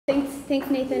Thanks,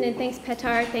 Nathan, and thanks,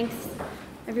 Petar. Thanks,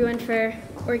 everyone, for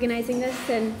organizing this,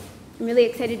 and I'm really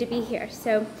excited to be here.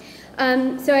 So I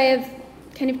have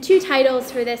kind of two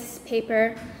titles for this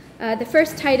paper. The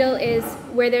first title is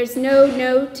Where There's No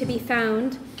No to Be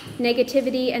Found,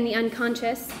 Negativity and the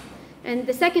Unconscious. And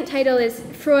the second title is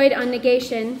Freud on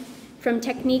Negation, From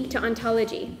Technique to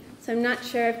Ontology. So I'm not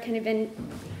sure, I've kind of been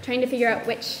trying to figure out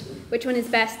which one is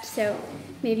best, so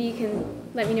maybe you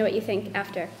can let me know what you think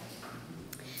after.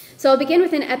 So I'll begin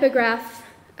with an epigraph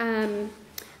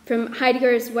from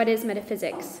Heidegger's What is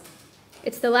Metaphysics?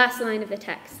 It's the last line of the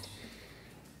text.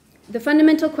 The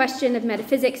fundamental question of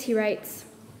metaphysics, he writes,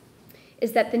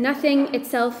 is that the nothing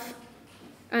itself,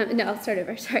 I'll start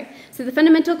over, sorry. So the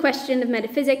fundamental question of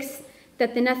metaphysics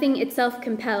that the nothing itself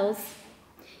compels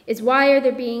is why are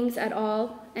there beings at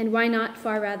all, and why not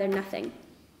far rather nothing?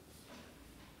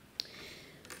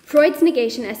 Freud's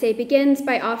negation essay begins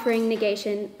by offering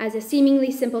negation as a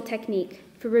seemingly simple technique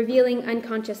for revealing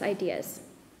unconscious ideas.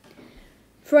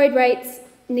 Freud writes,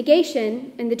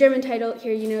 negation, and the German title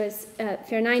here you know is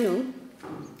Verneinung,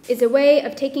 is a way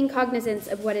of taking cognizance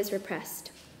of what is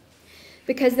repressed.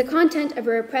 Because the content of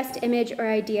a repressed image or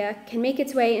idea can make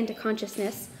its way into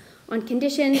consciousness on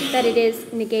condition that it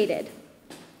is negated.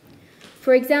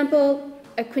 For example,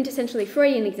 a quintessentially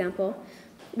Freudian example,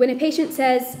 when a patient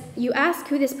says, you ask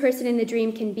who this person in the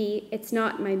dream can be, it's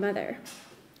not my mother.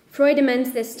 Freud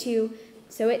amends this to,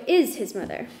 so it is his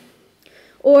mother.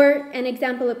 Or, an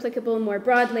example applicable more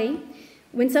broadly,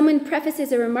 when someone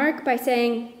prefaces a remark by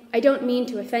saying, I don't mean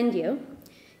to offend you,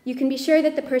 you can be sure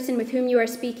that the person with whom you are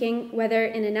speaking, whether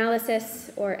in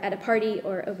analysis or at a party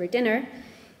or over dinner,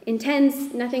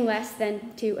 intends nothing less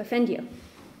than to offend you.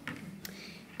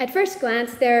 At first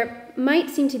glance, there might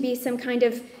seem to be some kind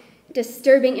of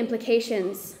disturbing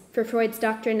implications for Freud's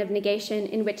doctrine of negation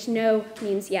in which no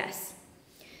means yes.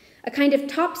 A kind of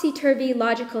topsy-turvy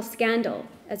logical scandal,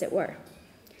 as it were.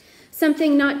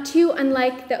 Something not too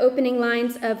unlike the opening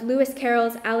lines of Lewis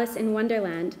Carroll's Alice in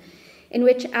Wonderland, in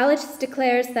which Alice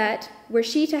declares that, were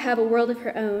she to have a world of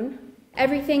her own,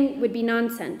 everything would be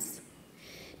nonsense.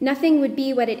 Nothing would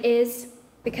be what it is,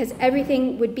 because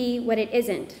everything would be what it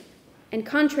isn't. And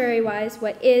contrary-wise,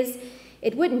 what is,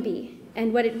 it wouldn't be,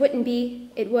 and what it wouldn't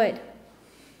be, it would.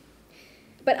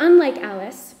 But unlike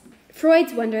Alice,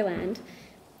 Freud's Wonderland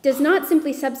does not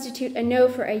simply substitute a no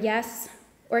for a yes,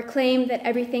 or claim that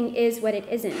everything is what it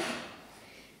isn't.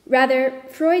 Rather,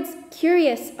 Freud's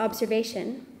curious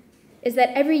observation is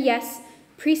that every yes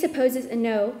presupposes a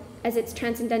no as its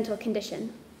transcendental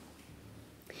condition.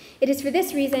 It is for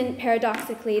this reason,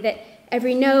 paradoxically, that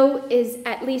every no is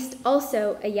at least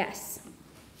also a yes.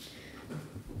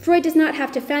 Freud does not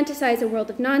have to fantasize a world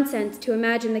of nonsense to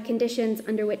imagine the conditions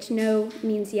under which no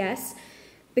means yes,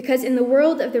 because in the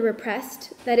world of the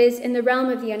repressed, that is, in the realm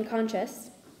of the unconscious,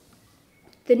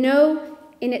 the no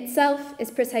in itself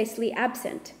is precisely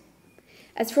absent.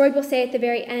 As Freud will say at the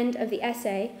very end of the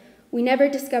essay, we never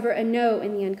discover a no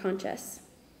in the unconscious.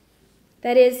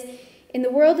 That is, in the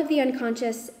world of the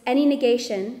unconscious, any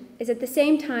negation is at the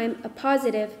same time a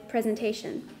positive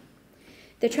presentation.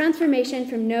 The transformation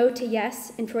from no to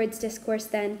yes in Freud's discourse,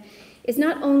 then, is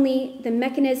not only the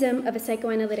mechanism of a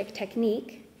psychoanalytic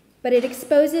technique, but it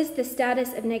exposes the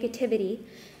status of negativity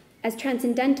as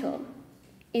transcendental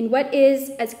in what is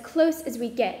as close as we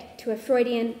get to a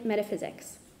Freudian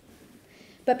metaphysics.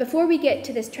 But before we get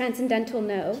to this transcendental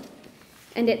no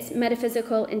and its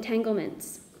metaphysical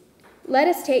entanglements, let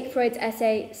us take Freud's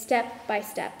essay step by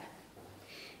step.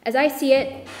 As I see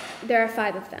it, there are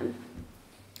 5 of them.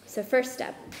 So first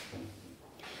step.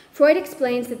 Freud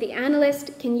explains that the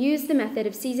analyst can use the method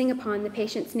of seizing upon the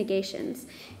patient's negations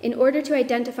in order to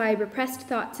identify repressed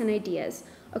thoughts and ideas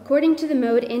according to the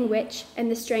mode in which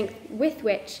and the strength with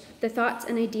which the thoughts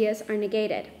and ideas are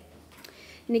negated.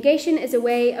 Negation is a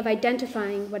way of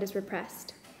identifying what is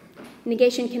repressed.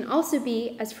 Negation can also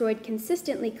be, as Freud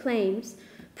consistently claims,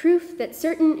 proof that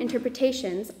certain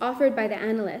interpretations offered by the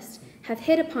analyst have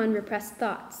hit upon repressed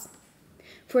thoughts.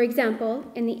 For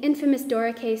example, in the infamous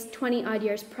Dora case 20-odd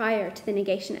years prior to the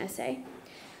negation essay,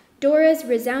 Dora's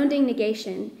resounding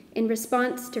negation in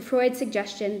response to Freud's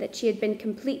suggestion that she had been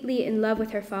completely in love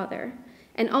with her father,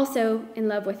 and also in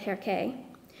love with Herr K.,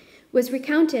 was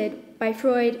recounted by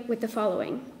Freud with the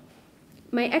following.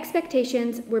 My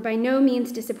expectations were by no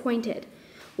means disappointed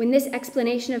when this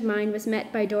explanation of mine was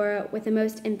met by Dora with a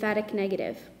most emphatic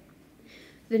negative.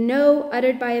 The no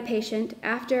uttered by a patient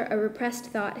after a repressed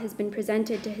thought has been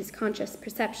presented to his conscious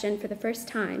perception for the first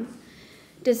time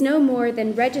does no more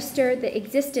than register the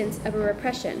existence of a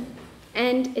repression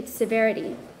and its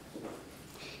severity.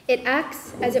 It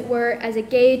acts, as it were, as a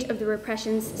gauge of the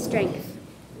repression's strength.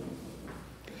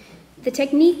 The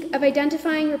technique of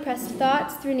identifying repressed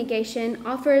thoughts through negation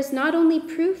offers not only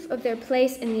proof of their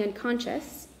place in the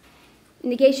unconscious.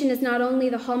 Negation is not only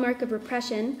the hallmark of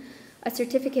repression, a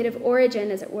certificate of origin,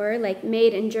 as it were, like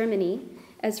made in Germany,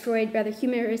 as Freud rather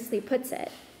humorously puts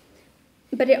it,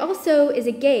 but it also is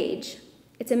a gauge.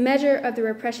 It's a measure of the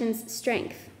repression's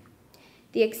strength.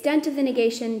 The extent of the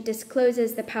negation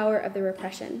discloses the power of the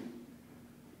repression.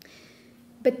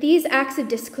 But these acts of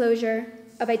disclosure,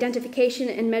 of identification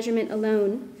and measurement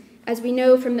alone, as we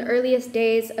know from the earliest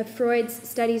days of Freud's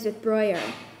studies with Breuer,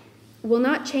 will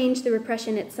not change the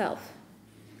repression itself.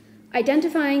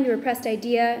 Identifying the repressed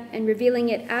idea and revealing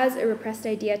it as a repressed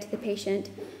idea to the patient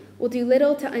will do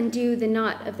little to undo the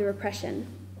knot of the repression.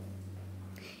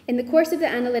 In the course of the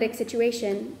analytic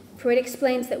situation, Freud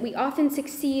explains that we often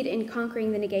succeed in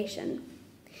conquering the negation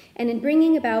and in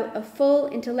bringing about a full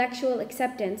intellectual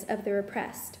acceptance of the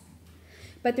repressed.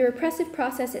 But the repressive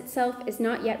process itself is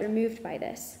not yet removed by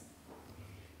this.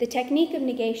 The technique of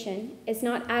negation is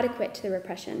not adequate to the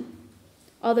repression,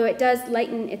 although it does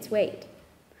lighten its weight.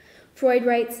 Freud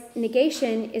writes,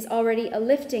 negation is already a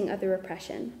lifting of the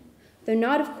repression, though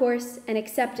not, of course, an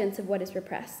acceptance of what is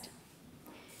repressed.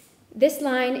 This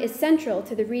line is central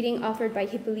to the reading offered by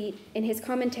Hippolyte in his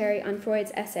commentary on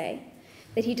Freud's essay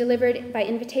that he delivered by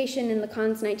invitation in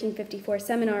Lacan's 1954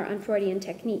 seminar on Freudian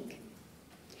technique.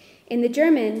 In the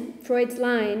German, Freud's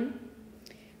line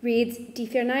reads, Die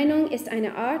Verneinung ist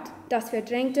eine Art, das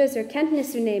Verdrängte zur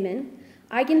Kenntnis zu nehmen,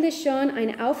 eigentlich schon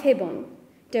eine Aufhebung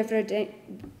der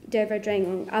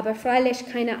Verdrängung, aber freilich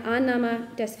keine Annahme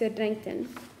des Verdrängten.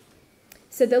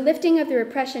 So the lifting of the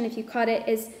repression, if you caught it,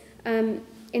 is in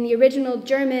the original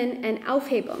German an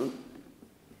Aufhebung.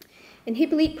 And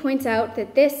Hippolyte points out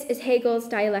that this is Hegel's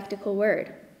dialectical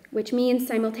word, which means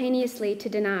simultaneously to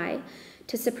deny,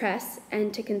 to suppress,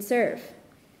 and to conserve,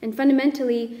 and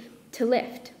fundamentally to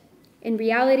lift. In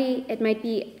reality, it might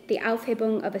be the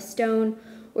Aufhebung of a stone,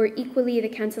 or equally the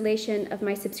cancellation of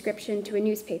my subscription to a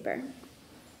newspaper.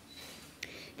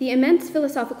 The immense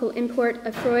philosophical import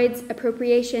of Freud's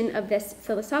appropriation of this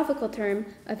philosophical term,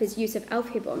 of his use of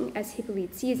Aufhebung, as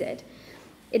Hippolyte sees it,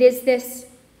 it is this.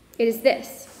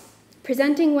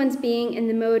 Presenting one's being in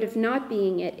the mode of not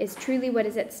being it is truly what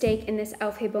is at stake in this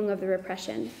Aufhebung of the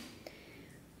repression.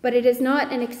 But it is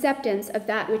not an acceptance of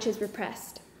that which is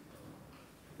repressed.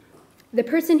 The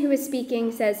person who is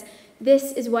speaking says,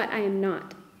 "This is what I am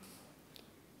not."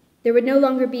 There would no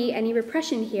longer be any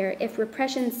repression here if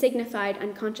repression signified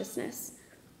unconsciousness,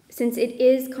 since it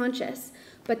is conscious,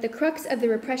 but the crux of the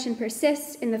repression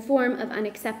persists in the form of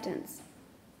unacceptance.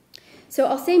 So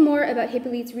I'll say more about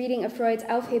Hippolyte's reading of Freud's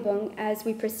Aufhebung as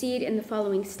we proceed in the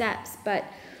following steps, but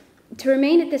to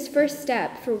remain at this first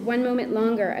step for one moment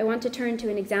longer, I want to turn to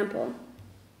an example.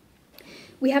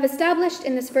 We have established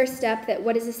in this first step that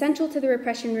what is essential to the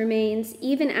repression remains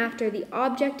even after the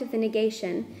object of the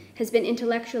negation has been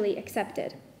intellectually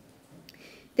accepted.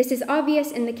 This is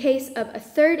obvious in the case of a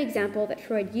third example that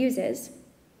Freud uses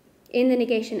in the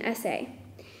negation essay.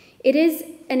 It is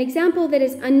an example that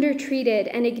is undertreated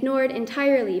and ignored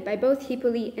entirely by both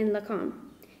Hippolyte and Lacan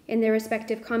in their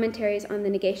respective commentaries on the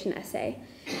negation essay.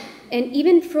 And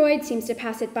even Freud seems to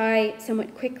pass it by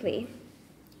somewhat quickly.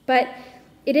 But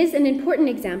it is an important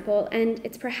example, and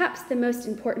it's perhaps the most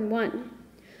important one,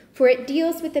 for it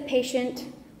deals with the patient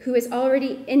who is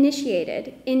already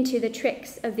initiated into the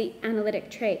tricks of the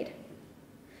analytic trade.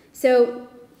 So,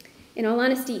 in all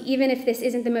honesty, even if this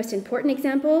isn't the most important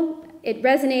example, it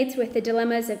resonates with the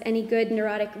dilemmas of any good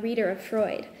neurotic reader of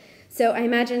Freud. So I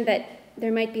imagine that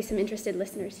there might be some interested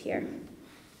listeners here.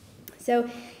 So,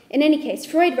 in any case,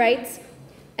 Freud writes,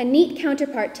 a neat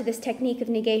counterpart to this technique of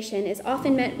negation is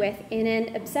often met with in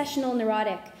an obsessional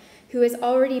neurotic who has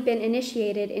already been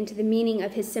initiated into the meaning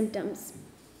of his symptoms.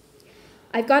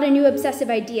 I've got a new obsessive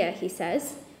idea, he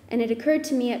says, and it occurred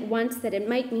to me at once that it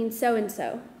might mean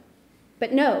so-and-so.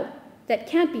 But no, that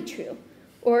can't be true,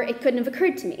 or it couldn't have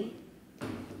occurred to me.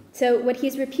 So what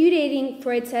he's repudiating,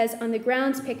 Freud says, on the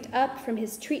grounds picked up from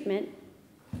his treatment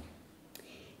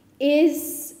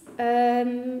is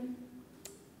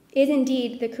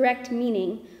indeed the correct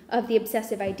meaning of the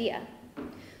obsessive idea.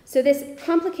 So this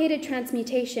complicated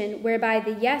transmutation whereby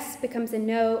the yes becomes a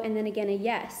no and then again a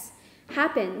yes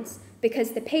happens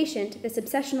because the patient, this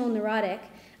obsessional neurotic,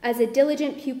 as a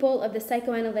diligent pupil of the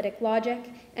psychoanalytic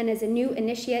logic and as a new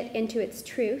initiate into its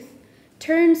truth,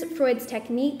 turns Freud's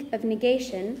technique of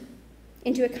negation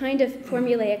into a kind of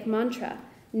formulaic mantra.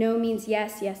 No means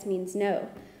yes, yes means no.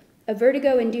 A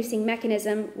vertigo-inducing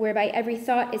mechanism whereby every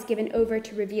thought is given over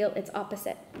to reveal its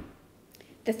opposite.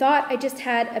 The The thought I just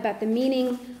had about the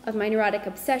meaning of my neurotic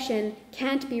obsession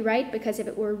can't be right because if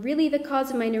it were really the cause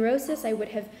of my neurosis, I would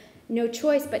have no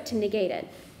choice but to negate it.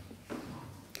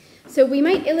 So we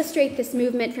might illustrate this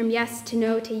movement from yes to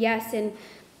no to yes in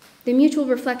the mutual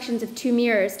reflections of two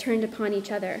mirrors turned upon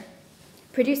each other,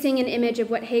 producing an image of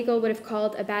what Hegel would have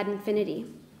called a bad infinity.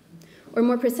 Or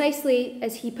more precisely,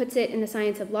 as he puts it in the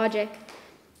science of logic,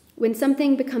 when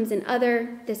something becomes an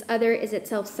other, this other is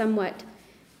itself somewhat.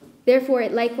 Therefore,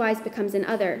 it likewise becomes an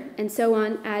other, and so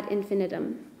on ad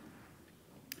infinitum.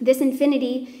 This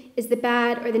infinity is the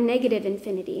bad or the negative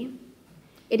infinity.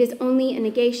 It is only a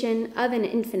negation of an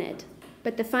infinite,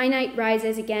 but the finite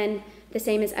rises again the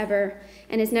same as ever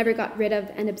and is never got rid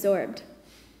of and absorbed.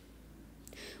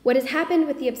 What has happened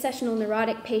with the obsessional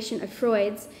neurotic patient of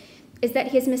Freud's is that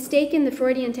he has mistaken the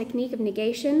Freudian technique of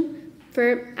negation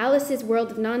for Alice's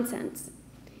world of nonsense,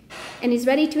 and is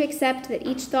ready to accept that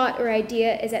each thought or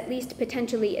idea is at least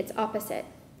potentially its opposite.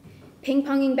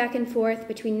 Ping-ponging back and forth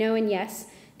between no and yes,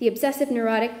 the obsessive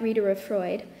neurotic reader of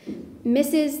Freud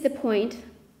misses the point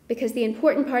because the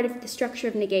important part of the structure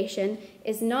of negation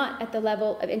is not at the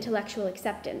level of intellectual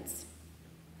acceptance.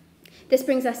 This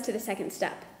brings us to the second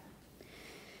step.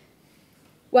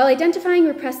 While identifying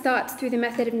repressed thoughts through the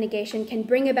method of negation can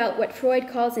bring about what Freud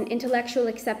calls an intellectual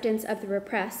acceptance of the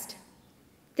repressed,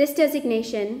 this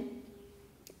designation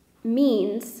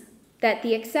means that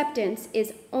the acceptance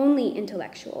is only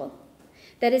intellectual.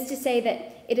 That is to say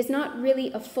that it is not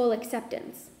really a full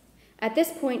acceptance. At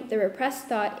this point, the repressed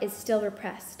thought is still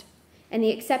repressed, and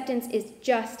the acceptance is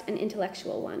just an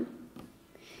intellectual one.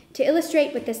 To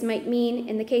illustrate what this might mean,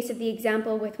 in the case of the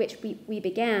example with which we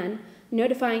began,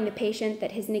 notifying the patient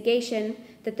that his negation,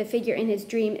 that the figure in his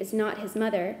dream is not his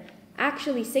mother,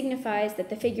 actually signifies that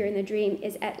the figure in the dream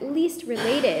is at least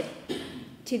related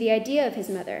to the idea of his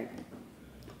mother,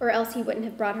 or else he wouldn't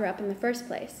have brought her up in the first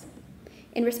place.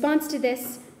 In response to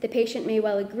this, the patient may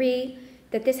well agree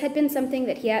that this had been something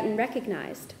that he hadn't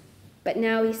recognized, but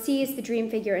now he sees the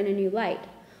dream figure in a new light,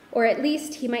 or at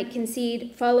least he might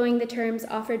concede, following the terms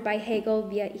offered by Hegel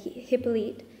via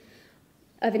Hippolyte,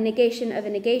 of a negation,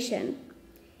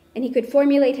 and he could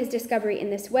formulate his discovery in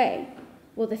this way.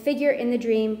 Well, the figure in the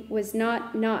dream was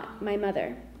not my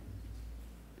mother.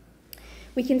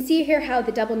 We can see here how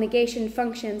the double negation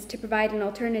functions to provide an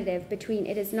alternative between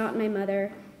it is not my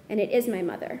mother and it is my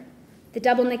mother. The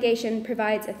double negation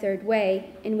provides a third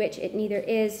way in which it neither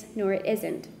is nor it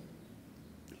isn't.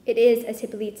 It is, as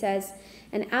Hippolyte says,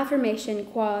 an affirmation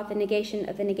qua the negation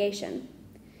of the negation.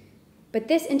 But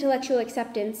this intellectual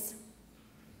acceptance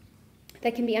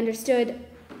that can be understood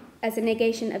as a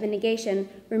negation of a negation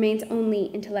remains only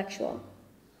intellectual.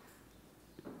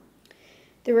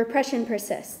 The repression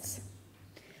persists.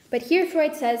 But here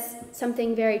Freud says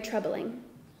something very troubling.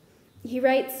 He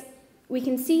writes, "We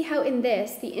can see how in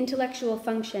this the intellectual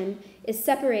function is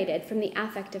separated from the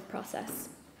affective process.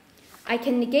 I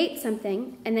can negate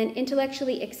something and then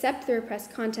intellectually accept the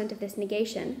repressed content of this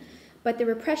negation, but the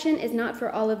repression is not for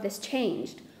all of this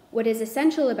changed. What is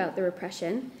essential about the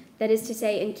repression, that is to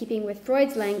say, in keeping with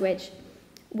Freud's language,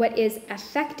 what is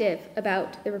affective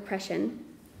about the repression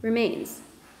remains."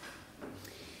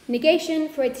 Negation,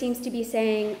 Freud seems to be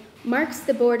saying, marks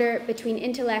the border between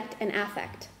intellect and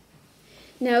affect.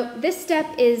 Now, this step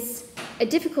is a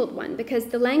difficult one because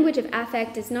the language of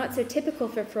affect is not so typical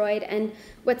for Freud, and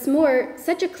what's more,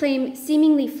 such a claim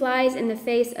seemingly flies in the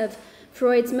face of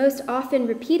Freud's most often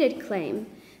repeated claim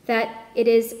that it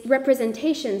is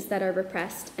representations that are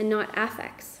repressed and not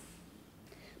affects.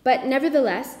 But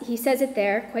nevertheless, he says it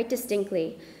there quite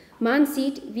distinctly. Man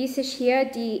sieht, wie sich hier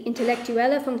die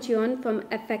intellektuelle Funktion vom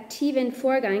affektiven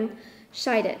Vorgang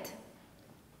scheidet.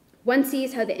 One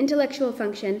sees how the intellectual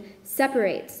function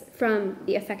separates from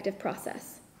the affective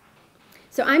process.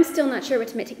 So I'm still not sure what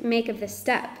to make of this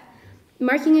step.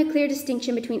 Marking a clear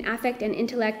distinction between affect and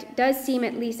intellect does seem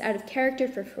at least out of character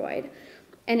for Freud,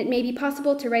 and it may be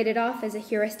possible to write it off as a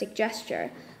heuristic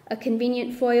gesture, a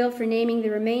convenient foil for naming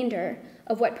the remainder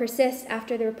of what persists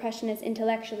after the repression is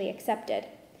intellectually accepted.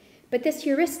 But this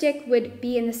heuristic would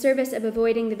be in the service of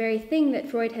avoiding the very thing that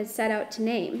Freud has set out to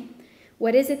name.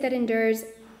 What is it that endures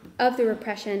of the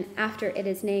repression after it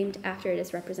is named, after it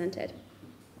is represented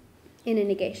in a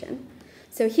negation?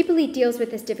 So Hippolyte deals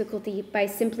with this difficulty by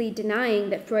simply denying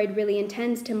that Freud really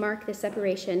intends to mark the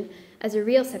separation as a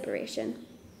real separation.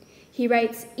 He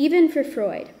writes, "Even for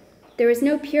Freud, there is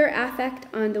no pure affect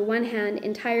on the one hand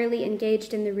entirely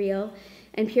engaged in the real,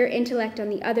 and pure intellect on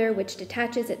the other which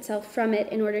detaches itself from it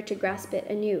in order to grasp it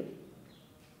anew."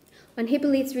 On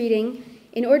Hippolyte's reading,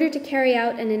 in order to carry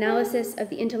out an analysis of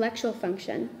the intellectual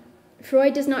function,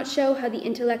 Freud does not show how the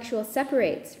intellectual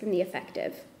separates from the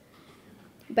affective,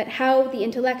 but how the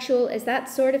intellectual is that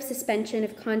sort of suspension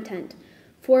of content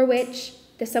for which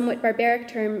the somewhat barbaric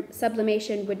term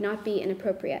sublimation would not be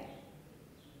inappropriate.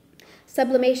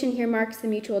 Sublimation here marks the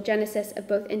mutual genesis of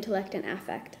both intellect and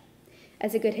affect.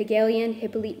 As a good Hegelian,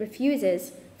 Hippolyte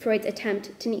refuses Freud's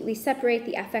attempt to neatly separate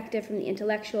the affective from the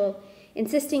intellectual,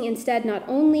 insisting instead not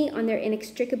only on their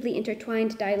inextricably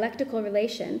intertwined dialectical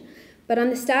relation, but on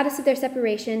the status of their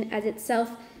separation as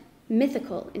itself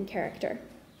mythical in character,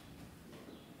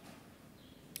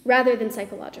 rather than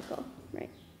psychological, right?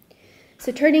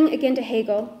 So turning again to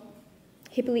Hegel,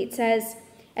 Hippolyte says,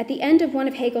 at the end of one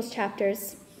of Hegel's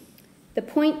chapters, the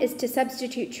point is to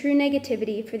substitute true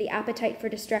negativity for the appetite for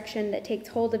destruction that takes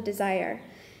hold of desire,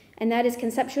 and that is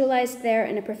conceptualized there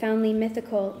in a profoundly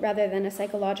mythical rather than a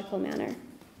psychological manner.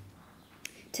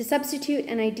 To substitute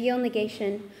an ideal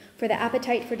negation for the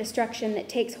appetite for destruction that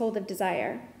takes hold of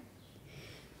desire.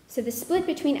 So the split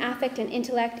between affect and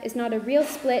intellect is not a real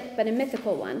split, but a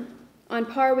mythical one, on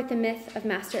par with the myth of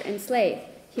master and slave,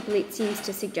 Hippolyte seems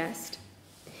to suggest.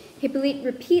 Hippolyte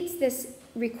repeats this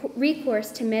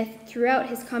recourse to myth throughout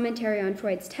his commentary on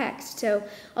Freud's text, so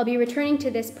I'll be returning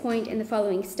to this point in the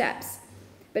following steps.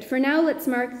 But for now, let's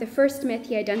mark the first myth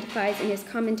he identifies in his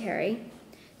commentary,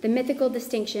 the mythical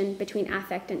distinction between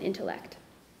affect and intellect.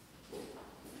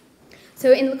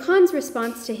 So in Lacan's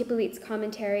response to Hippolyte's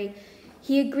commentary,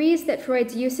 he agrees that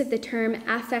Freud's use of the term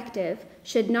affective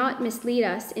should not mislead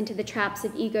us into the traps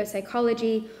of ego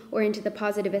psychology or into the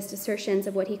positivist assertions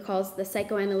of what he calls the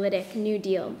psychoanalytic New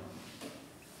Deal.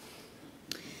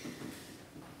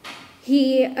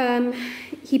 He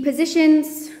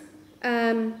positions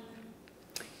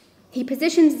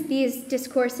these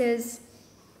discourses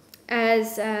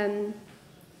as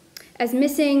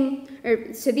missing,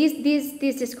 so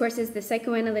these discourses, the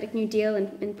psychoanalytic New Deal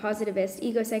and positivist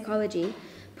ego psychology,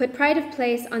 put pride of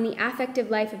place on the affective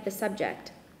life of the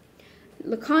subject.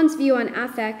 Lacan's view on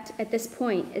affect at this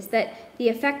point is that the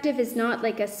affective is not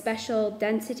like a special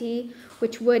density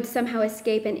which would somehow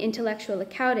escape an intellectual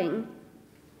accounting.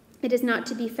 It is not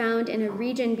to be found in a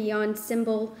region beyond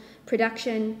symbol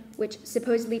production, which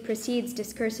supposedly precedes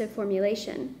discursive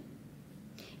formulation.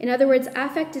 In other words,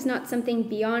 affect is not something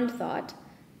beyond thought,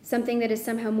 something that is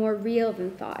somehow more real than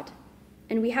thought.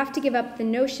 And we have to give up the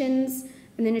notions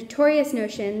and the notorious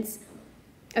notions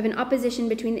of an opposition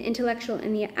between the intellectual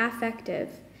and the affective,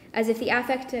 as if the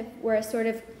affective were a sort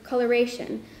of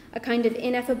coloration, a kind of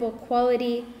ineffable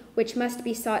quality which must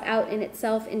be sought out in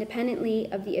itself independently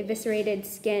of the eviscerated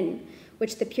skin,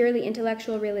 which the purely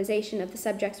intellectual realization of the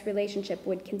subject's relationship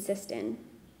would consist in.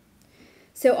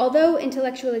 So although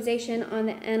intellectualization on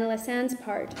the analysand's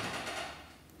part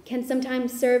can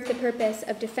sometimes serve the purpose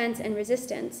of defense and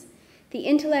resistance, the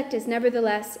intellect is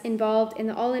nevertheless involved in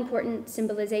the all-important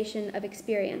symbolization of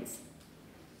experience.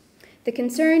 The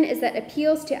concern is that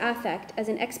appeals to affect as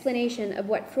an explanation of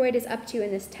what Freud is up to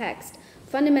in this text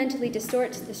fundamentally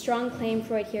distorts the strong claim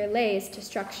Freud here lays to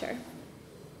structure.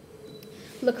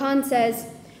 Lacan says,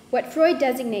 what Freud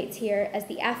designates here as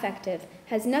the affective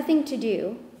has nothing to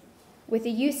do with the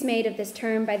use made of this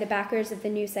term by the backers of the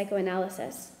new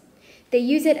psychoanalysis. They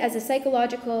use it as a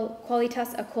psychological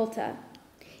qualitas occulta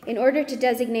in order to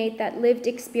designate that lived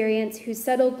experience whose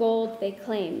subtle gold they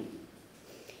claim.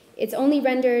 It's only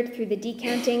rendered through the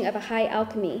decanting of a high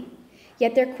alchemy,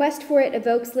 yet their quest for it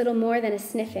evokes little more than a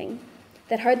sniffing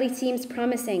that hardly seems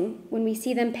promising when we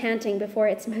see them panting before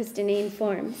its most inane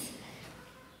forms.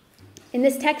 In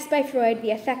this text by Freud,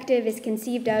 the affective is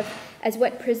conceived of as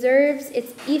what preserves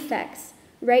its effects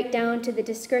right down to the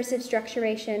discursive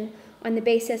structuration on the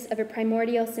basis of a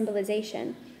primordial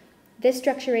symbolization. This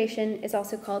structuration is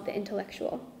also called the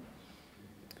intellectual.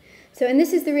 So, and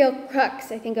this is the real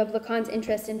crux, I think, of Lacan's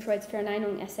interest in Freud's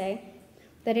Verneinung essay,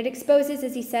 that it exposes,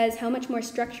 as he says, how much more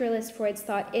structuralist Freud's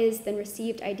thought is than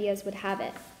received ideas would have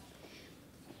it.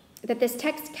 That this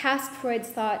text casts Freud's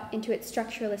thought into its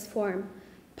structuralist form,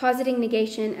 positing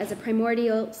negation as a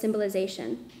primordial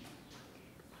symbolization.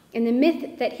 And the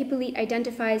myth that Hippolyte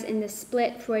identifies in this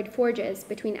split Freud forges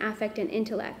between affect and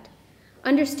intellect,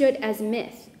 understood as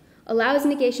myth, allows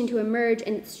negation to emerge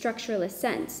in its structuralist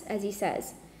sense, as he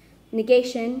says.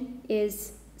 Negation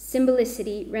is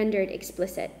symbolicity rendered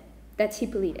explicit. That's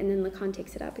Hippolyte, and then Lacan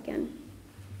takes it up again.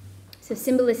 So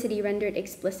symbolicity rendered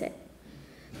explicit.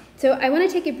 So I want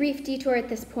to take a brief detour at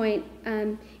this point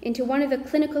into one of the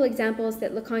clinical examples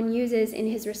that Lacan uses in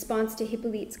his response to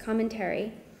Hippolyte's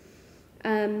commentary,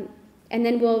 and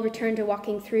then we'll return to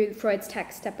walking through Freud's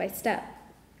text step by step.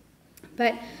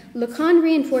 But Lacan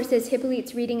reinforces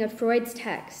Hippolyte's reading of Freud's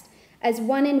text as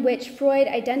one in which Freud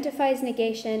identifies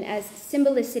negation as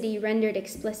symbolicity rendered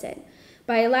explicit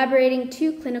by elaborating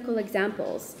two clinical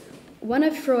examples, one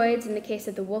of Freud's in the case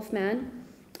of the Wolfman,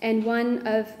 and one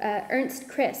of Ernst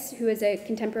Kriss, who is a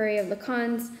contemporary of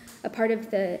Lacan's, a part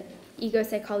of the ego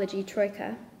psychology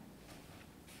troika.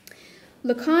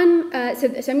 Lacan,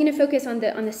 so I'm going to focus on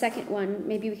the second one.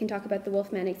 Maybe we can talk about the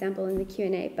Wolfman example in the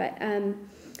Q&A, but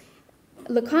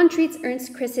Lacan treats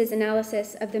Ernst Kriss's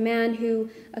analysis of the man who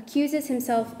accuses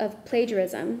himself of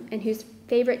plagiarism and whose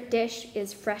favorite dish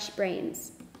is fresh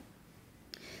brains.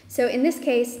 So in this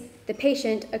case, the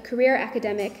patient, a career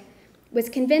academic, was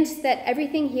convinced that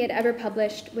everything he had ever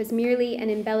published was merely an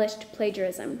embellished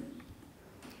plagiarism.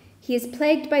 He is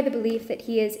plagued by the belief that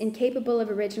he is incapable of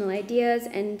original ideas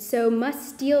and so must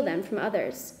steal them from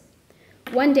others.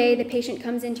 One day, the patient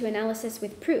comes into analysis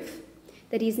with proof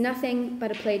that he's nothing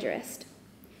but a plagiarist,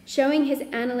 showing his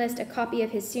analyst a copy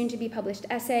of his soon-to-be-published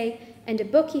essay and a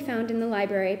book he found in the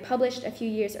library published a few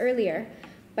years earlier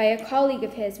by a colleague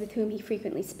of his with whom he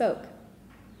frequently spoke.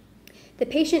 The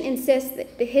patient insists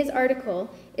that his article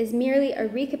is merely a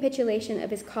recapitulation of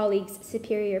his colleague's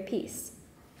superior piece.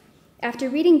 After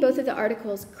reading both of the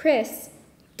articles, Kriss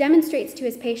demonstrates to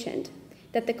his patient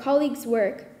that the colleague's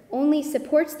work only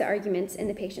supports the arguments in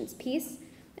the patient's piece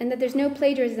and that there's no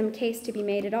plagiarism case to be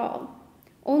made at all,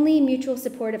 only mutual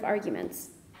support of arguments.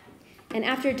 And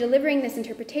after delivering this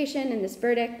interpretation and this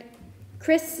verdict,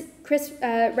 Kriss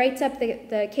writes up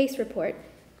the case report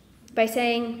by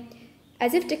saying,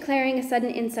 as if declaring a sudden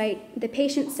insight, the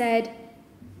patient said,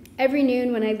 "Every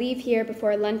noon when I leave here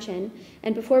before luncheon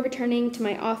and before returning to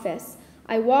my office,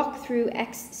 I walk through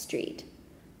X Street,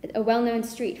 a well-known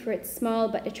street for its small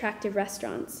but attractive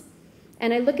restaurants,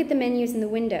 and I look at the menus in the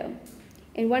window.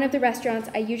 In one of the restaurants,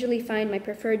 I usually find my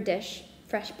preferred dish,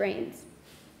 fresh brains."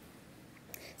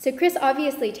 So Kriss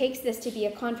obviously takes this to be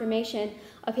a confirmation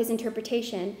of his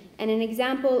interpretation and an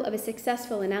example of a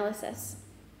successful analysis.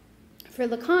 For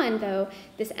Lacan, though,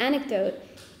 this anecdote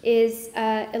is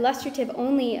illustrative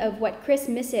only of what Kriss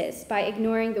misses by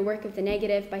ignoring the work of the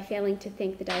negative, by failing to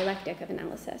think the dialectic of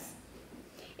analysis.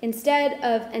 Instead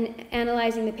of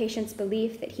analyzing the patient's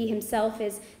belief that he himself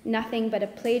is nothing but a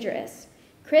plagiarist,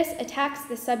 Kriss attacks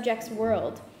the subject's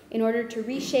world in order to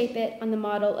reshape it on the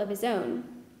model of his own,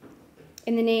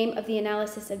 in the name of the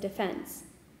analysis of defense.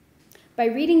 By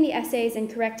reading the essays and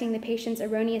correcting the patient's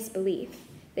erroneous belief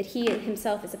that he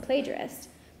himself is a plagiarist,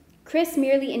 Kriss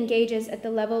merely engages at the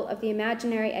level of the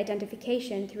imaginary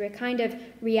identification through a kind of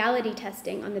reality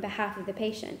testing on the behalf of the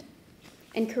patient,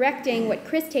 and correcting what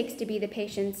Kriss takes to be the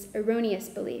patient's erroneous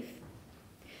belief.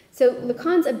 So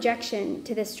Lacan's objection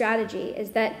to this strategy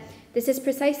is that this is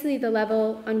precisely the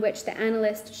level on which the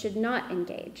analyst should not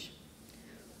engage.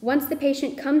 Once the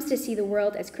patient comes to see the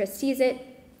world as Kriss sees it,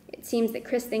 it seems that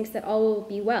Kriss thinks that all will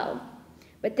be well.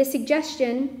 But this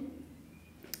suggestion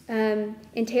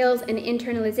entails an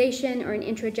internalization or an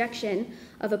introjection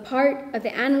of a part of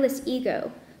the analyst's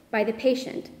ego by the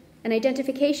patient, an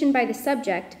identification by the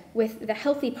subject with the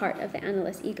healthy part of the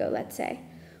analyst's ego, let's say.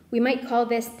 We might call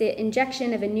this the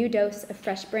injection of a new dose of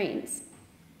fresh brains.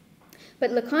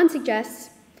 But Lacan suggests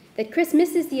that Kriss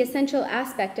misses the essential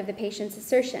aspect of the patient's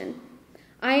assertion.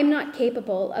 I am not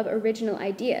capable of original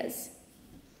ideas.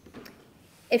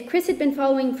 If Kriss had been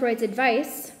following Freud's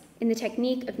advice in the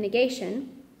technique of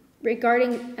negation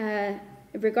regarding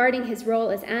his role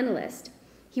as analyst,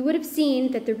 he would have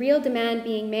seen that the real demand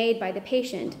being made by the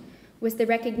patient was the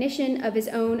recognition of his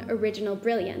own original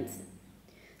brilliance.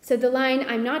 So the line,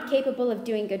 "I'm not capable of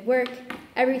doing good work,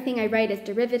 everything I write is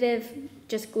derivative,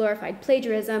 just glorified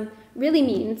plagiarism," really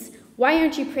means, why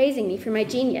aren't you praising me for my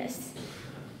genius?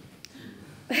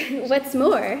 What's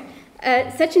more,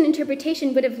 such an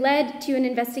interpretation would have led to an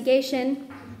investigation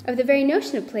of the very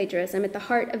notion of plagiarism at the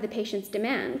heart of the patient's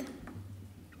demand.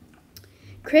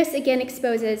 Kriss again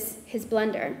exposes his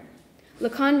blunder.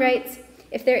 Lacan writes,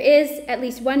 "If there is at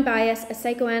least one bias a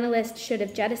psychoanalyst should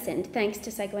have jettisoned thanks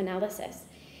to psychoanalysis,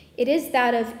 it is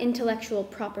that of intellectual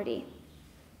property.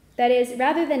 That is,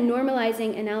 rather than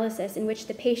normalizing analysis in which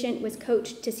the patient was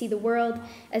coached to see the world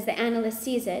as the analyst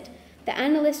sees it, the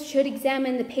analyst should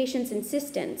examine the patient's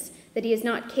insistence that he is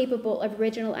not capable of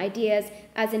original ideas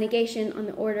as a negation on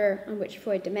the order on which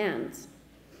Freud demands.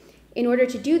 In order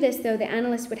to do this, though, the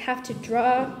analyst would have to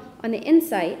draw on the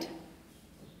insight,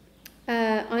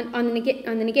 on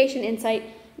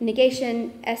the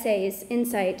negation essay's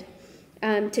insight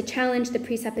to challenge the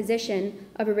presupposition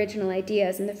of original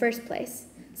ideas in the first place.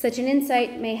 Such an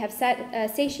insight may have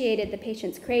satiated the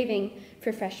patient's craving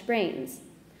for fresh brains.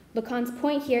 Lacan's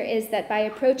point here is that by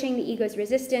approaching the ego's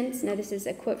resistance, now this is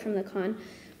a quote from Lacan,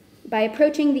 by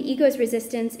approaching the ego's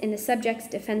resistance in the subject's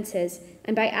defenses,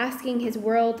 and by asking his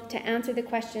world to answer the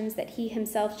questions that he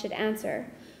himself should answer,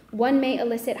 one may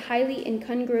elicit highly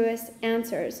incongruous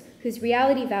answers whose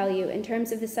reality value in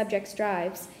terms of the subject's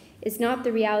drives is not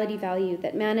the reality value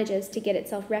that manages to get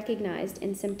itself recognized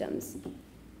in symptoms.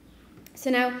 So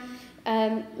now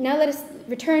let us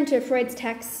return to Freud's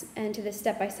texts and to the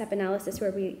step-by-step analysis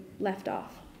where we left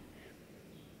off.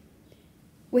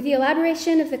 With the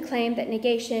elaboration of the claim that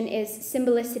negation is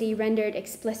symbolicity rendered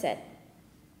explicit,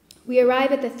 we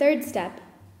arrive at the third step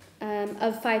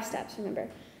of 5 steps, remember,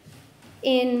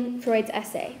 in Freud's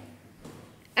essay.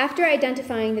 After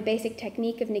identifying the basic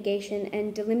technique of negation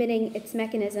and delimiting its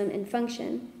mechanism and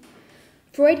function,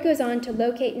 Freud goes on to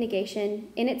locate negation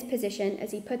in its position,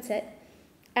 as he puts it,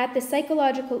 at the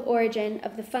psychological origin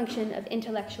of the function of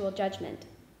intellectual judgment.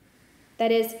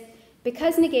 That is,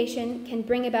 because negation can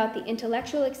bring about the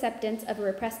intellectual acceptance of a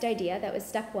repressed idea, that was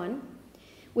step 1,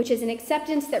 which is an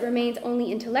acceptance that remains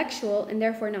only intellectual and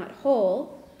therefore not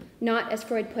whole, not, as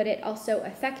Freud put it, also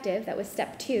effective, that was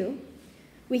step 2,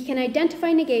 we can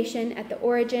identify negation at the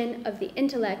origin of the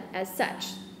intellect as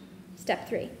such, step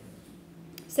 3.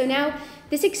 So now,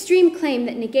 this extreme claim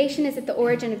that negation is at the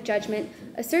origin of judgment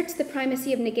asserts the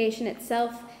primacy of negation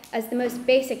itself as the most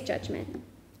basic judgment.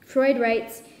 Freud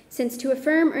writes, since to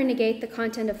affirm or negate the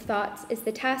content of thoughts is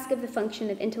the task of the function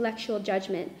of intellectual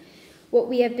judgment, what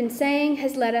we have been saying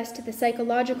has led us to the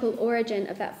psychological origin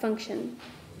of that function.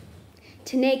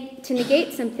 To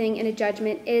negate something in a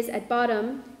judgment is, at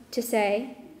bottom, to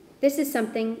say, this is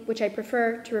something which I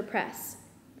prefer to repress.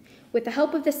 With the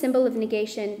help of the symbol of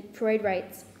negation, Freud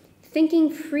writes, thinking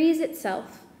frees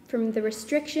itself from the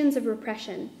restrictions of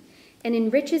repression and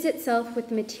enriches itself with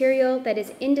the material that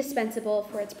is indispensable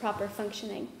for its proper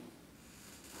functioning.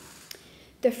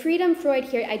 The freedom Freud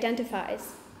here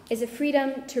identifies is a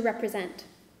freedom to represent.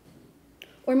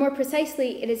 Or more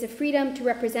precisely, it is a freedom to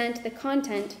represent the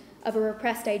content of a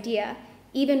repressed idea,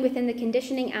 even within the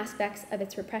conditioning aspects of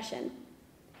its repression.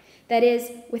 That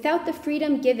is, without the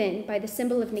freedom given by the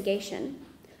symbol of negation,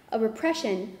 a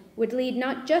repression would lead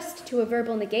not just to a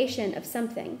verbal negation of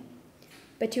something,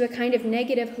 but to a kind of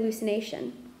negative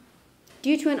hallucination.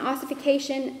 Due to an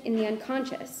ossification in the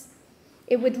unconscious,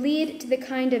 it would lead to the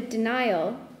kind of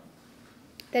denial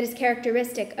that is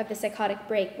characteristic of the psychotic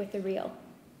break with the real.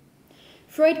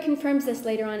 Freud confirms this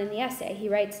later on in the essay. He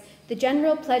writes, the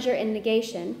general pleasure in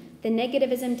negation, the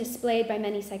negativism displayed by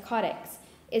many psychotics,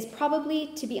 is probably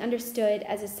to be understood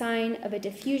as a sign of a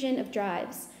diffusion of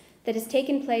drives that has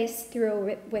taken place through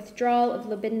a withdrawal of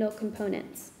libidinal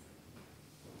components.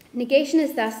 Negation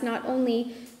is thus not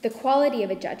only the quality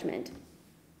of a judgment,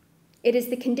 it is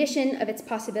the condition of its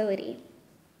possibility.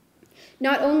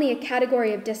 Not only a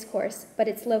category of discourse, but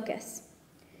its locus.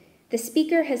 The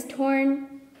speaker has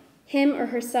torn him or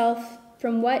herself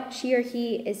from what she or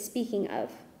he is speaking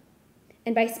of,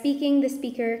 and by speaking, the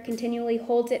speaker continually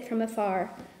holds it from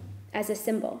afar as a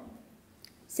symbol,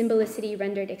 symbolicity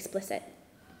rendered explicit.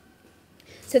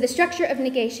 So the structure of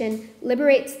negation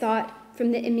liberates thought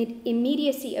from the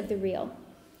immediacy of the real,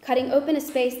 cutting open a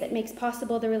space that makes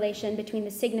possible the relation between the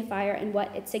signifier and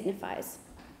what it signifies.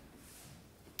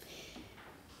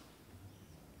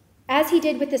 As he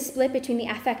did with the split between the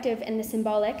affective and the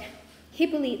symbolic,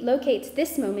 Hippolyte locates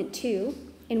this moment too,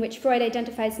 in which Freud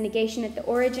identifies negation at the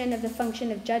origin of the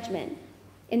function of judgment,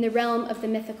 in the realm of the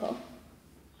mythical.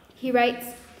 He writes,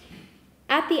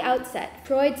 at the outset,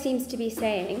 Freud seems to be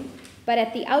saying, but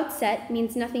at the outset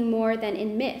means nothing more than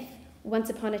in myth, once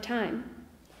upon a time.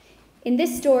 In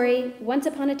this story, once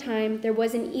upon a time, there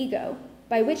was an ego,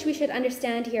 by which we should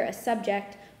understand here a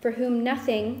subject for whom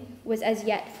nothing was as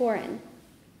yet foreign.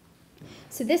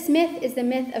 So this myth is the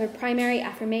myth of a primary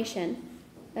affirmation,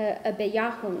 a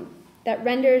Bejahung, that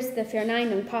renders the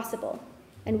Verneinung possible.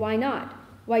 And why not?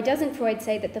 Why doesn't Freud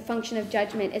say that the function of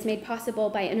judgment is made possible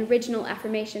by an original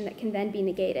affirmation that can then be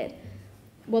negated?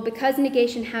 Well, because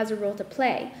negation has a role to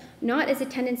play, not as a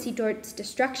tendency towards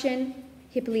destruction,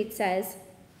 Hippolyte says,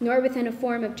 nor within a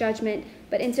form of judgment,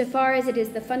 but insofar as it is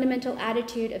the fundamental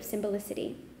attitude of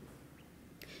symbolicity.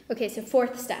 Okay, so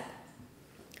fourth step.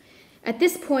 At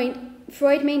this point,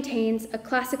 Freud maintains a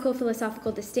classical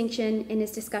philosophical distinction in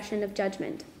his discussion of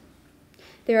judgment.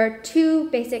 There are 2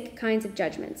 basic kinds of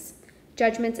judgments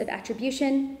of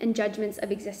attribution and judgments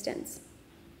of existence.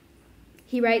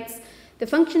 He writes, the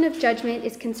function of judgment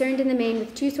is concerned in the main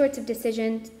with 2 sorts of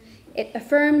decisions. It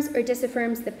affirms or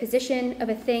disaffirms the position of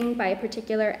a thing by a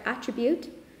particular attribute,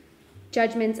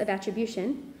 judgments of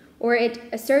attribution, or it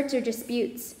asserts or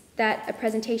disputes that a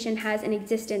presentation has an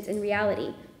existence in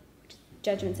reality,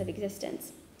 judgments of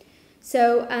existence.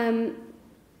 So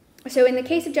So in the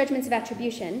case of judgments of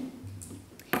attribution,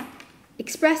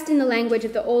 expressed in the language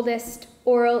of the oldest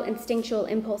oral instinctual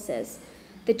impulses,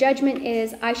 the judgment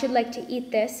is, I should like to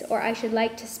eat this, or I should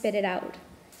like to spit it out.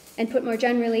 And put more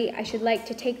generally, I should like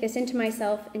to take this into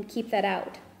myself and keep that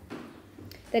out.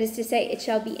 That is to say, it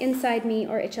shall be inside me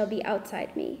or it shall be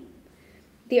outside me.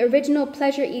 The original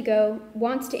pleasure ego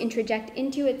wants to introject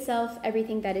into itself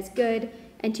everything that is good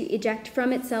and to eject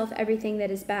from itself everything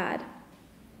that is bad.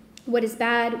 What is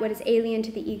bad, what is alien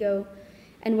to the ego,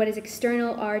 and what is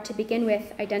external are, to begin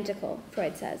with, identical,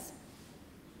 Freud says.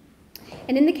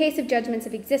 And in the case of judgments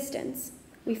of existence,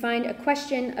 we find a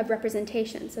question of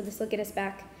representation. So this will get us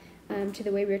back to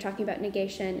the way we were talking about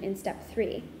negation in step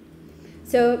 3.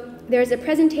 So there's a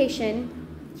presentation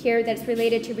here that's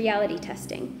related to reality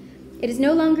testing. It is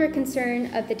no longer a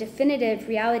concern of the definitive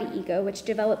reality ego, which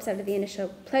develops out of the initial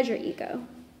pleasure ego.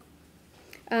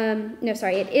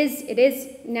 It is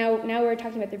now we're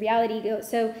talking about the reality ego.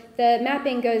 So the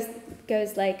mapping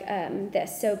goes like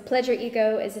this. So pleasure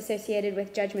ego is associated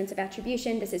with judgments of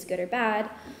attribution. This is good or bad.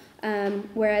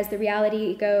 Whereas the reality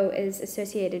ego is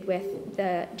associated with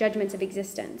the judgments of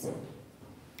existence.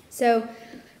 So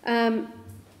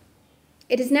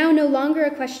it is now no longer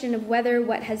a question of whether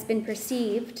what has been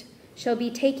perceived shall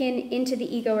be taken into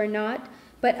the ego or not,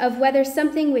 but of whether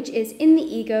something which is in the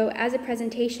ego as a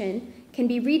presentation can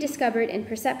be rediscovered in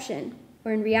perception,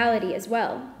 or in reality as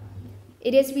well.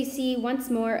 It is, we see once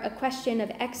more, a question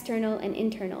of external and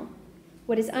internal.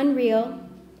 What is unreal,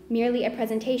 merely a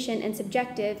presentation and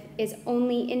subjective, is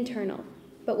only internal,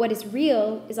 but what is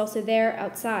real is also there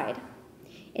outside.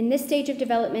 In this stage of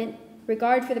development,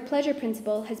 regard for the pleasure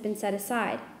principle has been set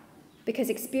aside, because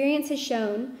experience has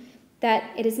shown that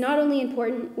it is not only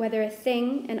important whether a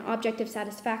thing, an object of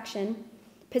satisfaction,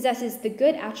 possesses the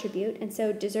good attribute and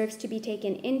so deserves to be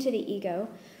taken into the ego,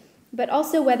 but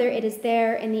also whether it is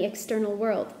there in the external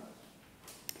world,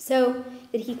 so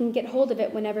that he can get hold of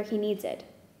it whenever he needs it.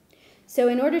 So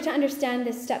in order to understand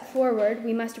this step forward,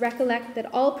 we must recollect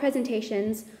that all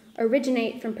presentations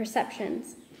originate from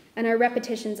perceptions and are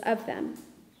repetitions of them.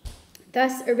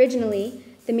 Thus, originally,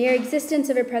 the mere existence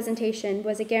of a presentation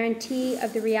was a guarantee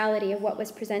of the reality of what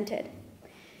was presented.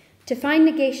 To find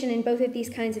negation in both of these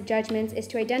kinds of judgments is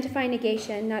to identify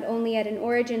negation not only at an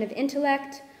origin of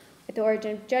intellect, at the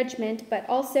origin of judgment, but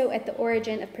also at the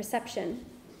origin of perception.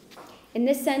 In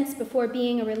this sense, before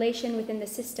being a relation within the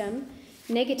system,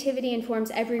 negativity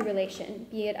informs every relation,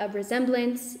 be it of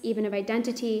resemblance, even of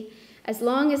identity, as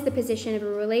long as the position of a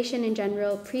relation in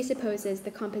general presupposes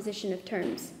the composition of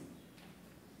terms.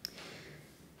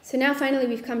 So now finally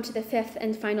we've come to the fifth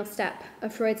and final step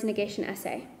of Freud's negation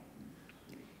essay.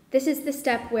 This is the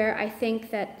step where I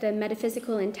think that the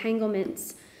metaphysical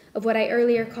entanglements of what I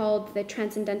earlier called the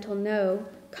transcendental no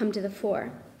come to the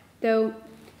fore, though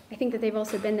I think that they've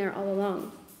also been there all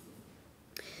along.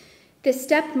 This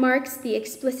step marks the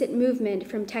explicit movement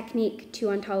from technique to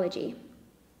ontology.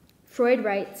 Freud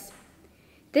writes,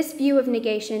 "This view of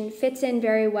negation fits in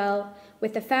very well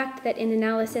with the fact that in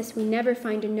analysis we never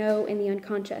find a no in the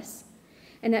unconscious,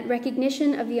 and that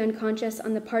recognition of the unconscious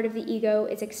on the part of the ego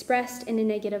is expressed in a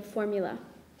negative formula."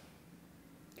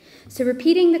 So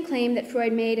repeating the claim that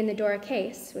Freud made in the Dora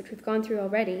case, which we've gone through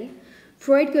already,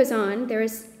 Freud goes on, there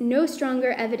is no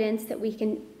stronger evidence that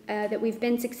we've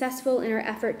been successful in our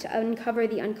effort to uncover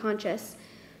the unconscious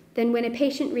than when a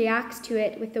patient reacts to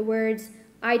it with the words,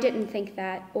 "I didn't think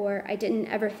that," or "I didn't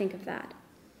ever think of that."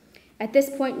 At this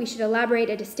point, we should elaborate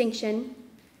a distinction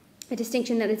that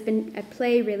has been at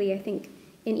play, really, I think,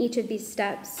 in each of these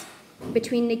steps,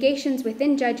 between negations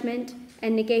within judgment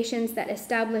and negations that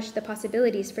establish the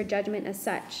possibilities for judgment as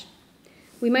such.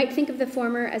 We might think of the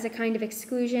former as a kind of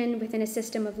exclusion within a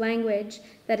system of language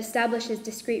that establishes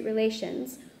discrete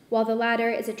relations, while the latter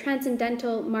is a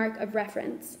transcendental mark of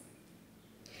reference.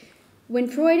 When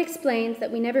Freud explains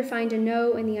that we never find a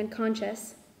no in the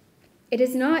unconscious, it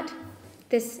is not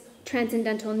this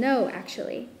transcendental no,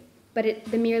 actually, but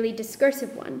the merely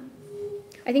discursive one.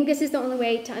 I think this is the only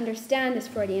way to understand this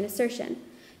Freudian assertion.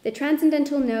 The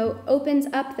transcendental no opens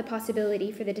up the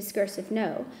possibility for the discursive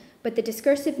no, but the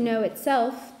discursive no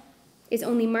itself is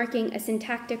only marking a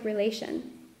syntactic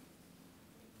relation.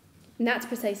 And that's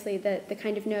precisely the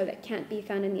kind of no that can't be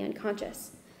found in the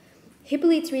unconscious.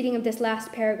 Hippolyte's reading of this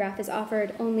last paragraph is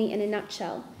offered only in a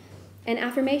nutshell. An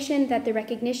affirmation that the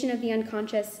recognition of the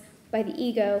unconscious by the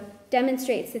ego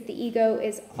demonstrates that the ego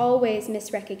is always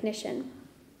misrecognition.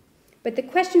 But the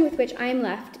question with which I am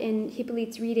left in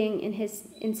Hippolyte's reading, in his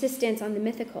insistence on the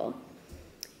mythical,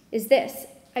 is this.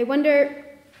 I wonder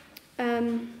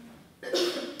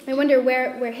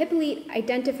where Hippolyte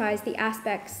identifies the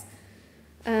aspects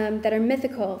that are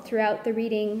mythical throughout the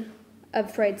reading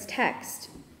of Freud's text.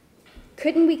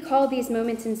 Couldn't we call these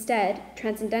moments instead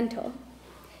transcendental,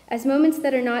 as moments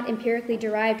that are not empirically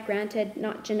derived, granted,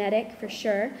 not genetic for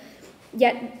sure,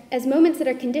 yet as moments that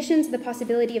are conditions of the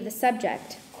possibility of the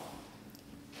subject,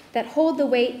 that hold the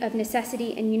weight of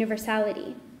necessity and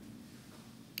universality?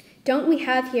 Don't we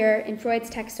have here in Freud's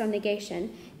text on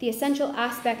negation the essential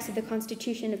aspects of the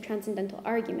constitution of transcendental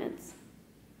arguments?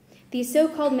 These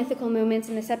so-called mythical moments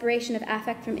in the separation of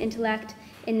affect from intellect,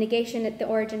 in negation at the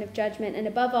origin of judgment, and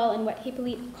above all in what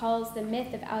Hippolyte calls the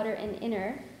myth of outer and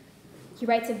inner, he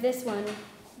writes of this one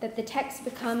that the text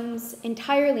becomes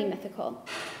entirely mythical,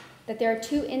 that there are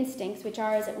two instincts which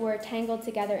are, as it were, tangled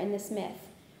together in this myth,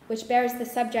 which bears the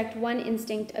subject one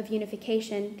instinct of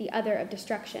unification, the other of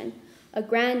destruction, a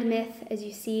grand myth, as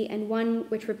you see, and one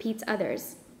which repeats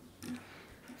others.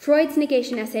 Freud's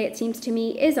negation essay, it seems to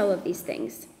me, is all of these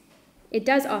things. It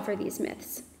does offer these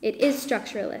myths. It is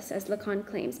structuralist, as Lacan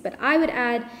claims, but I would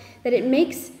add that it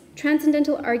makes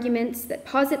transcendental arguments that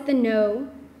posit the no,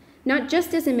 not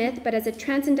just as a myth, but as a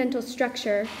transcendental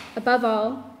structure. Above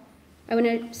all, I want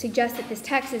to suggest that this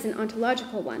text is an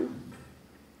ontological one.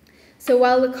 So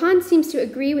while Lacan seems to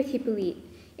agree with Hippolyte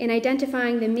in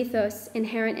identifying the mythos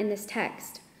inherent in this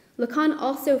text, Lacan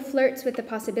also flirts with the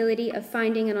possibility of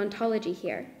finding an ontology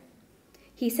here.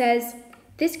 He says,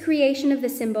 this creation of the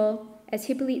symbol, as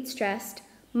Hippolyte stressed,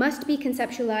 must be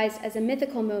conceptualized as a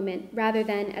mythical moment rather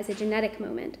than as a genetic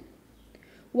moment.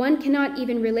 One cannot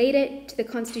even relate it to the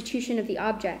constitution of the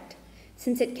object,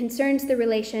 since it concerns the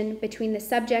relation between the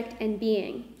subject and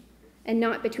being, and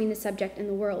not between the subject and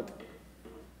the world.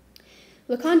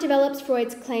 Lacan develops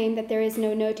Freud's claim that there is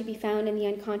no no to be found in the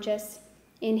unconscious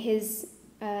in his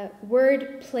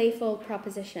word-playful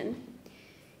proposition.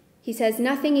 He says,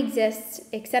 nothing exists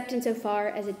except insofar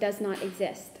as it does not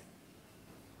exist.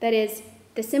 That is,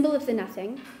 the symbol of the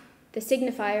nothing, the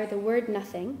signifier, the word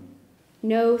nothing,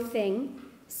 no thing,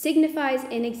 signifies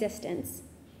inexistence,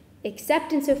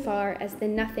 except insofar as the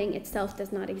nothing itself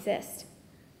does not exist,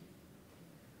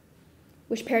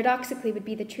 which paradoxically would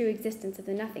be the true existence of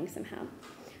the nothing somehow.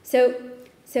 So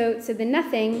the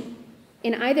nothing,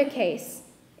 in either case,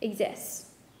 exists.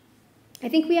 I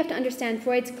think we have to understand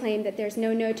Freud's claim that there's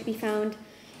no no to be found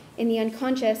in the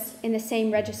unconscious in the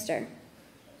same register.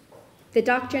 The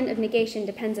doctrine of negation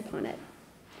depends upon it.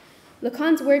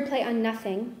 Lacan's wordplay on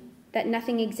nothing, that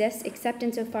nothing exists except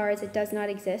insofar as it does not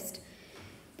exist,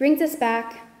 brings us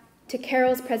back to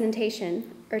Carroll's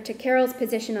presentation, or to Carroll's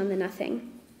position on the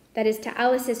nothing. That is, to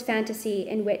Alice's fantasy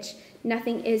in which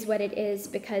nothing is what it is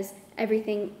because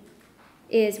everything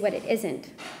is what it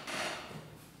isn't.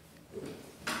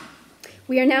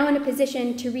 We are now in a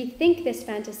position to rethink this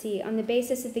fantasy on the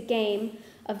basis of the game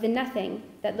of the nothing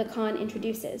that Lacan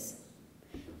introduces.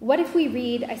 What if we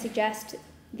read, I suggest,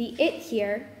 the it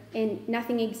here in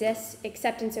nothing exists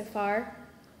except insofar,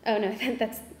 oh no,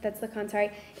 that's Lacan,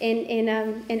 sorry.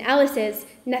 In Alice's,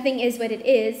 nothing is what it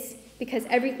is because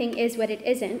everything is what it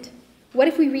isn't. What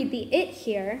if we read the it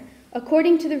here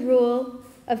according to the rule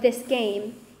of this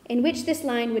game, in which this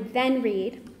line would then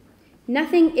read,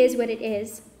 nothing is what it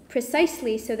is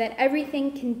precisely so that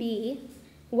everything can be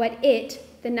what it,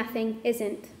 the nothing,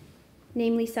 isn't,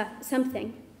 namely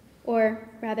something, or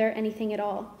rather anything at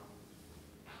all.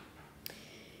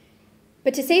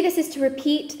 But to say this is to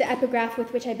repeat the epigraph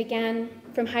with which I began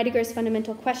from Heidegger's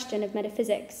fundamental question of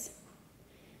metaphysics.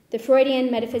 The Freudian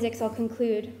metaphysics, I'll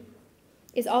conclude,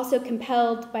 is also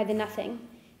compelled by the nothing.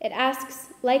 It asks,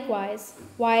 likewise,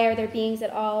 why are there beings at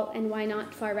all and why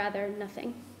not, far rather,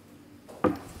 nothing?